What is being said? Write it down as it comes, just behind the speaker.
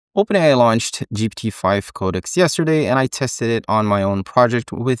OpenAI launched GPT-5 Codex yesterday, and I tested it on my own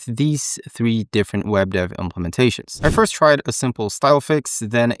project with these 3 different web dev implementations. I first tried a simple style fix,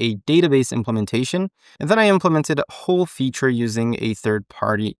 then a database implementation, and then I implemented a whole feature using a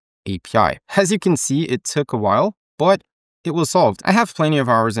third-party API. As you can see, it took a while, but it was solved. I have plenty of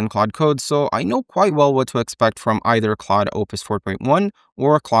hours in Claude Code, so I know quite well what to expect from either Claude Opus 4.1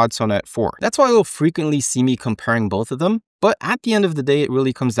 or Claude Sonnet 4. That's why you'll frequently see me comparing both of them, but at the end of the day, it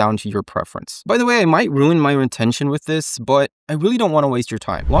really comes down to your preference. By the way, I might ruin my intention with this, but I really don't want to waste your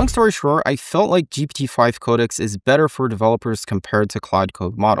time. Long story short, I felt like GPT-5 Codex is better for developers compared to Claude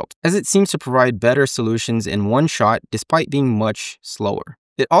Code models, as it seems to provide better solutions in one shot despite being much slower.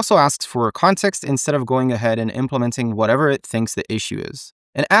 It also asks for context instead of going ahead and implementing whatever it thinks the issue is.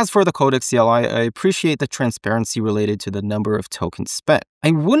 And as for the Codex CLI, I appreciate the transparency related to the number of tokens spent.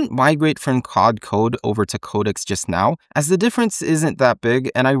 I wouldn't migrate from Claude Code over to Codex just now, as the difference isn't that big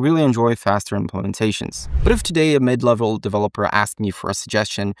and I really enjoy faster implementations. But if today a mid-level developer asked me for a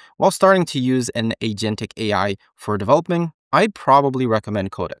suggestion while starting to use an agentic AI for developing, I'd probably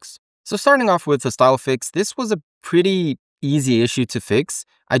recommend Codex. So starting off with the style fix, this was a pretty easy issue to fix.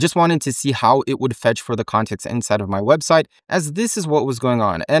 I just wanted to see how it would fetch for the context inside of my website, as this is what was going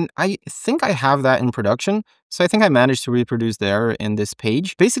on. And I think I have that in production. So I think I managed to reproduce the error in this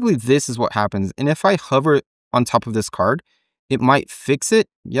page. Basically, this is what happens. And if I hover on top of this card, it might fix it.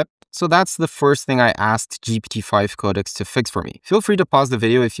 Yep. So that's the first thing I asked GPT-5 Codex to fix for me. Feel free to pause the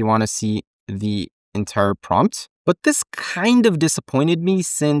video if you want to see the entire prompt. But this kind of disappointed me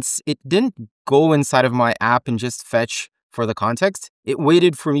since it didn't go inside of my app and just fetch for the context. It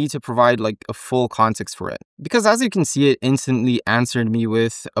waited for me to provide like a full context for it. Because as you can see, it instantly answered me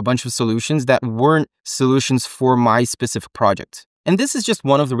with a bunch of solutions that weren't solutions for my specific project. And this is just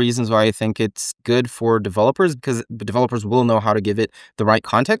one of the reasons why I think it's good for developers, because the developers will know how to give it the right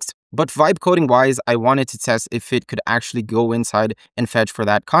context. But vibe coding wise, I wanted to test if it could actually go inside and fetch for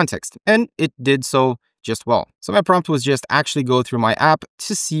that context. And it did so just well. So my prompt was just actually go through my app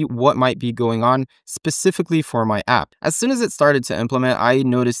to see what might be going on specifically for my app. As soon as it started to implement, I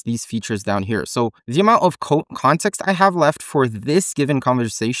noticed these features down here. So the amount of context I have left for this given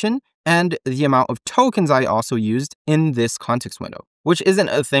conversation and the amount of tokens I also used in this context window, which isn't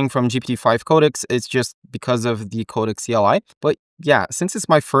a thing from GPT-5 Codex. It's just because of the Codex CLI. But yeah, since it's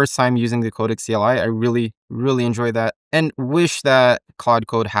my first time using the Codex CLI, I really enjoy that and wish that Claude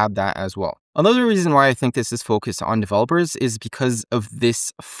Code had that as well. Another reason why I think this is focused on developers is because of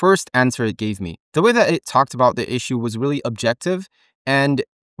this first answer it gave me. The way that it talked about the issue was really objective and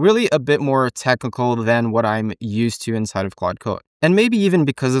really a bit more technical than what I'm used to inside of Claude Code. And maybe even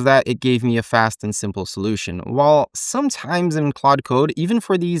because of that, it gave me a fast and simple solution. While sometimes in Claude Code, even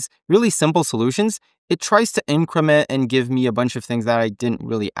for these really simple solutions, it tries to increment and give me a bunch of things that I didn't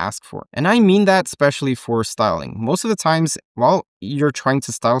really ask for. And I mean that especially for styling. Most of the times, while you're trying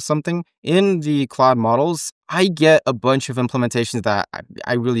to style something in the Claude models, I get a bunch of implementations that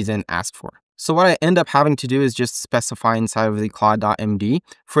I really didn't ask for. So what I end up having to do is just specify inside of the Claude.md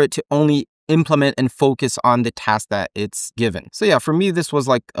for it to only implement and focus on the task that it's given. So yeah, for me, this was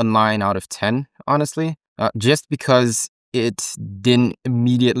like a 9 out of 10, honestly, just because it didn't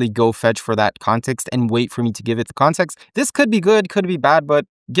immediately go fetch for that context and wait for me to give it the context. This could be good, could be bad, but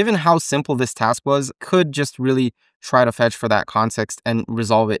given how simple this task was, could just really try to fetch for that context and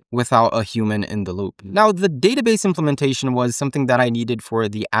resolve it without a human in the loop. Now, the database implementation was something that I needed for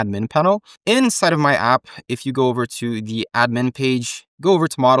the admin panel. Inside of my app, if you go over to the admin page, go over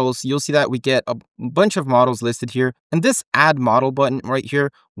to models, you'll see that we get a bunch of models listed here. And this add model button right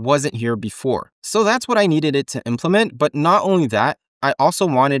here wasn't here before. So that's what I needed it to implement. But not only that, I also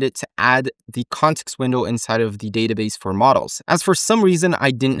wanted it to add the context window inside of the database for models, as for some reason,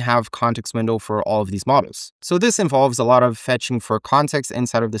 I didn't have context window for all of these models. So this involves a lot of fetching for context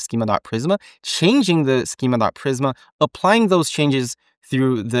inside of the schema.prisma, changing the schema.prisma, applying those changes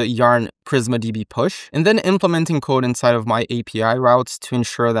through the yarn prisma db push, and then implementing code inside of my API routes to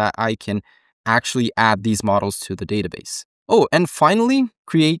ensure that I can actually add these models to the database. Oh, and finally,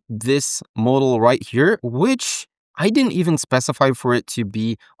 create this modal right here, which I didn't even specify for it to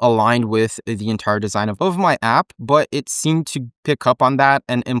be aligned with the entire design of my app, but it seemed to pick up on that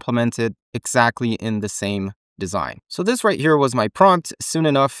and implement it exactly in the same design. So this right here was my prompt. Soon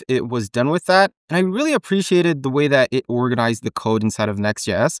enough, it was done with that. And I really appreciated the way that it organized the code inside of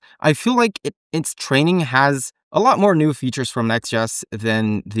Next.js. I feel like its training has a lot more new features from Next.js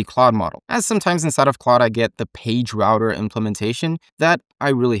than the Claude model, as sometimes inside of Claude, I get the page router implementation that I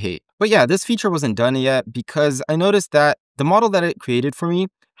really hate. But yeah, this feature wasn't done yet because I noticed that the model that it created for me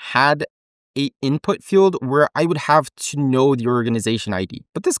had a input field where I would have to know the organization ID.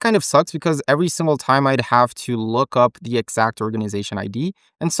 But this kind of sucks because every single time I'd have to look up the exact organization ID.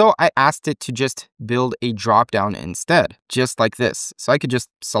 And so I asked it to just build a dropdown instead, just like this. So I could just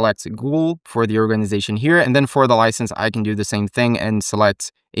select Google for the organization here. And then for the license, I can do the same thing and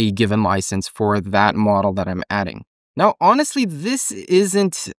select a given license for that model that I'm adding. Now, honestly, this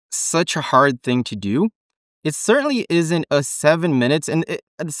isn't such a hard thing to do. It certainly isn't a 7 minutes. And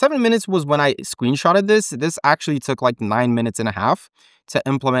the 7 minutes was when I screenshotted this. This actually took like 9.5 minutes to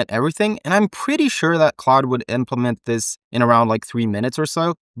implement everything. And I'm pretty sure that Claude would implement this in around like 3 minutes or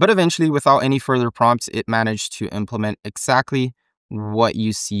so. But eventually, without any further prompts, it managed to implement exactly what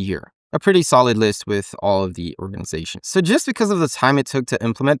you see here. A pretty solid list with all of the organizations. So just because of the time it took to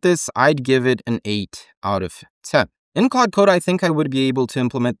implement this, I'd give it an 8 out of 10. In Claude Code, I think I would be able to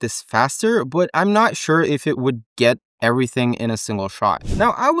implement this faster, but I'm not sure if it would get everything in a single shot.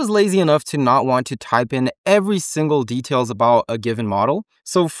 Now, I was lazy enough to not want to type in every single details about a given model.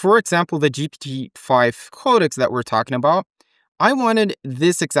 So for example, the GPT-5 Codex that we're talking about, I wanted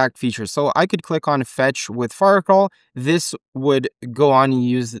this exact feature. So I could click on fetch with Firecrawl. This would go on and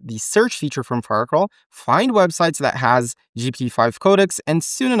use the search feature from Firecrawl, find websites that has GPT-5 Codex, and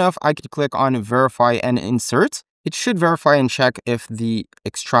soon enough, I could click on verify and insert. It should verify and check if the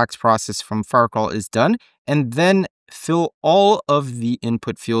extract process from Firecrawl is done, and then fill all of the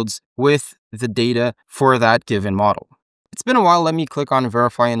input fields with the data for that given model. It's been a while. Let me click on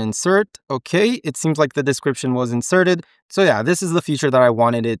verify and insert. Okay, it seems like the description was inserted. So yeah, this is the feature that I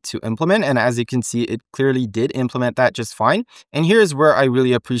wanted it to implement. And as you can see, it clearly did implement that just fine. And here's where I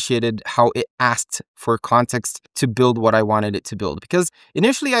really appreciated how it asked for context to build what I wanted it to build. Because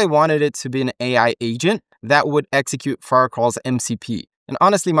initially I wanted it to be an AI agent that would execute Firecrawl's MCP. And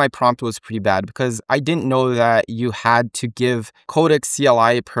honestly, my prompt was pretty bad because I didn't know that you had to give Codex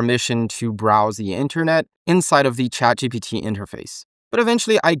CLI permission to browse the internet inside of the ChatGPT interface. But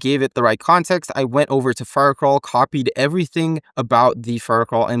eventually I gave it the right context. I went over to Firecrawl, copied everything about the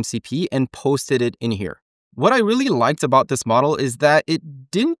Firecrawl MCP and posted it in here. What I really liked about this model is that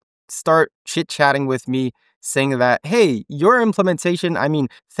it didn't start chit-chatting with me saying that, hey, your implementation,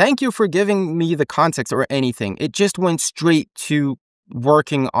 thank you for giving me the context or anything. It just went straight to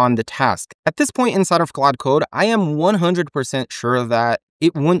working on the task. At this point inside of Claude Code, I am 100% sure that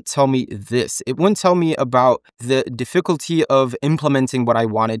it wouldn't tell me this. It wouldn't tell me about the difficulty of implementing what I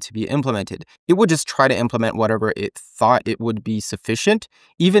wanted to be implemented. It would just try to implement whatever it thought it would be sufficient,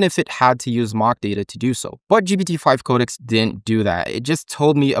 even if it had to use mock data to do so. But GPT-5 Codex didn't do that. It just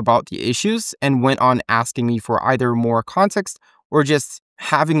told me about the issues and went on asking me for either more context or just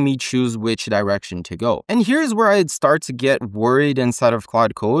having me choose which direction to go. And here's where I'd start to get worried inside of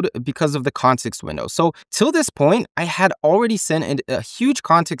Claude Code because of the context window. So till this point, I had already sent a huge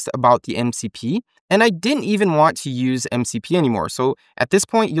context about the MCP, and I didn't even want to use MCP anymore. So at this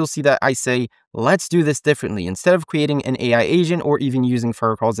point, you'll see that I say, let's do this differently. Instead of creating an AI agent or even using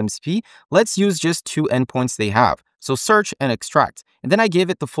Firecrawl's MCP, let's use just two endpoints they have. So search and extract. And then I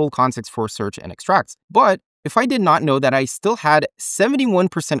gave it the full context for search and extract. But if I did not know that I still had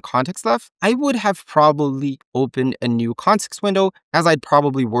 71% context left, I would have probably opened a new context window, as I'd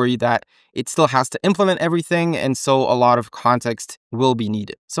probably worry that it still has to implement everything, and so a lot of context will be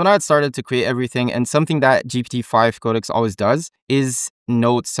needed. So now it started to create everything, and something that GPT-5 Codex always does is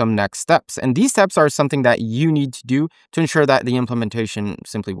note some next steps. And these steps are something that you need to do to ensure that the implementation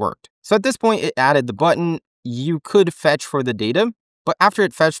simply worked. So at this point, it added the button. You could fetch for the data, but after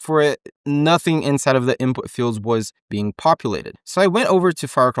it fetched for it, nothing inside of the input fields was being populated. So I went over to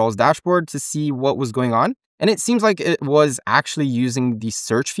Firecrawl's dashboard to see what was going on. And it seems like it was actually using the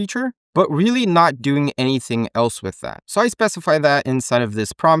search feature, but really not doing anything else with that. So I specified that inside of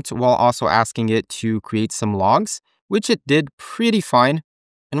this prompt while also asking it to create some logs, which it did pretty fine.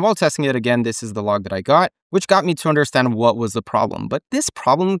 And while testing it again, this is the log that I got, which got me to understand what was the problem. But this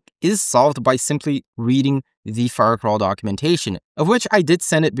problem is solved by simply reading the Firecrawl documentation, of which I did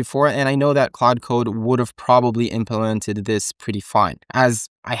send it before, and I know that Claude Code would have probably implemented this pretty fine, as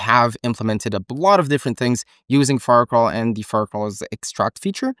I have implemented a lot of different things using Firecrawl and the Firecrawl's extract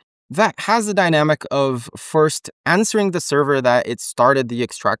feature. That has the dynamic of first answering the server that it started the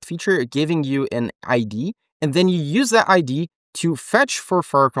extract feature, giving you an ID, and then you use that ID to fetch for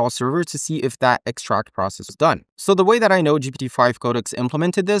Firecrawl server to see if that extract process is done. So the way that I know GPT-5 Codex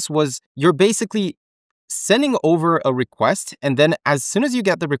implemented this was you're basically sending over a request, and then as soon as you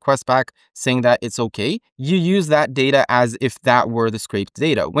get the request back saying that it's okay, you use that data as if that were the scraped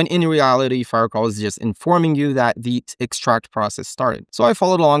data, when in reality, Firecrawl is just informing you that the extract process started. So I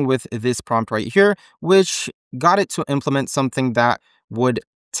followed along with this prompt right here, which got it to implement something that would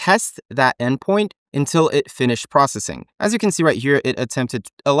test that endpoint until it finished processing. As you can see right here, it attempted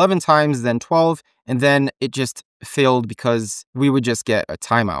 11 times, then 12, and then it just failed because we would just get a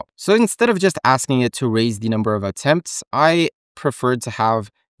timeout. So instead of just asking it to raise the number of attempts, I preferred to have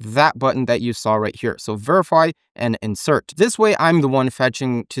that button that you saw right here. So verify and insert. This way, I'm the one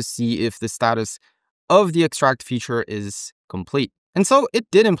fetching to see if the status of the extract feature is complete. And so it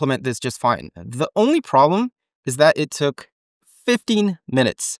did implement this just fine. The only problem is that it took 15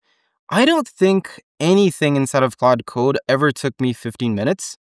 minutes. I don't think anything inside of Claude Code ever took me 15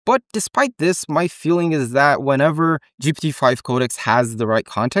 minutes. But despite this, my feeling is that whenever GPT-5 Codex has the right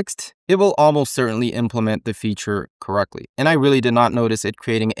context, it will almost certainly implement the feature correctly. And I really did not notice it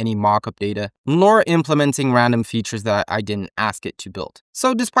creating any mock-up data, nor implementing random features that I didn't ask it to build.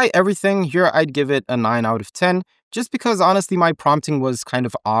 So despite everything, here I'd give it a 9 out of 10, just because honestly my prompting was kind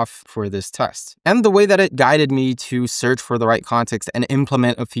of off for this test. And the way that it guided me to search for the right context and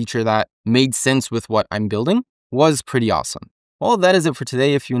implement a feature that made sense with what I'm building was pretty awesome. Well, that is it for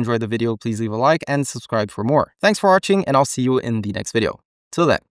today. If you enjoyed the video, please leave a like and subscribe for more. Thanks for watching, and I'll see you in the next video. Till then.